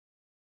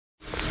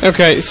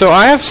Okay, so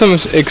I have some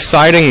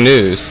exciting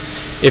news.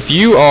 If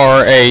you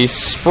are a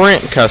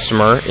Sprint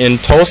customer in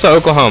Tulsa,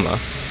 Oklahoma,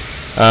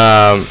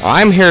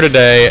 I'm here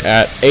today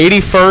at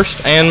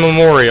 81st and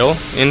Memorial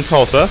in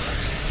Tulsa,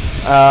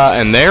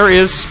 and there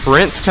is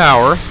Sprint's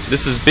tower.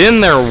 This has been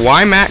their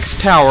wimax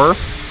tower,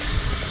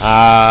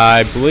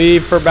 I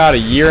believe, for about a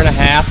year and a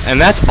half, and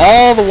that's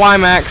all the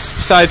wimax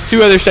besides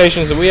two other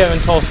stations that we have in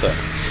Tulsa.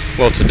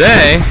 Well,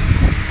 today,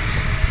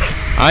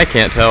 I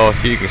can't tell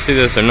if you can see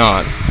this or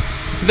not,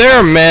 there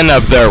are men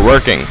up there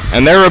working,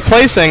 and they're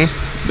replacing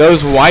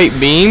those white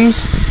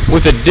beams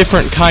with a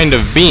different kind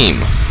of beam.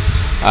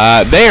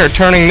 They are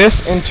turning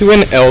this into an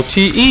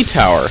LTE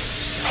tower,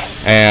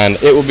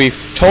 and it will be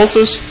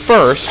Tulsa's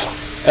first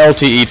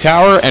LTE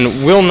tower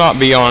and will not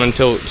be on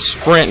until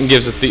Sprint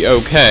gives it the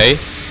okay.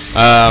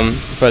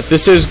 But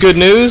this is good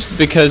news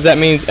because that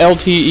means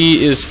LTE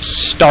is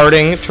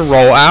starting to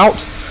roll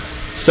out.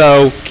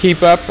 So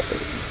keep up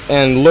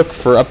and look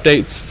for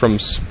updates from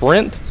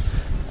Sprint,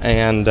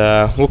 and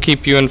we'll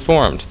keep you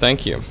informed.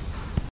 Thank you.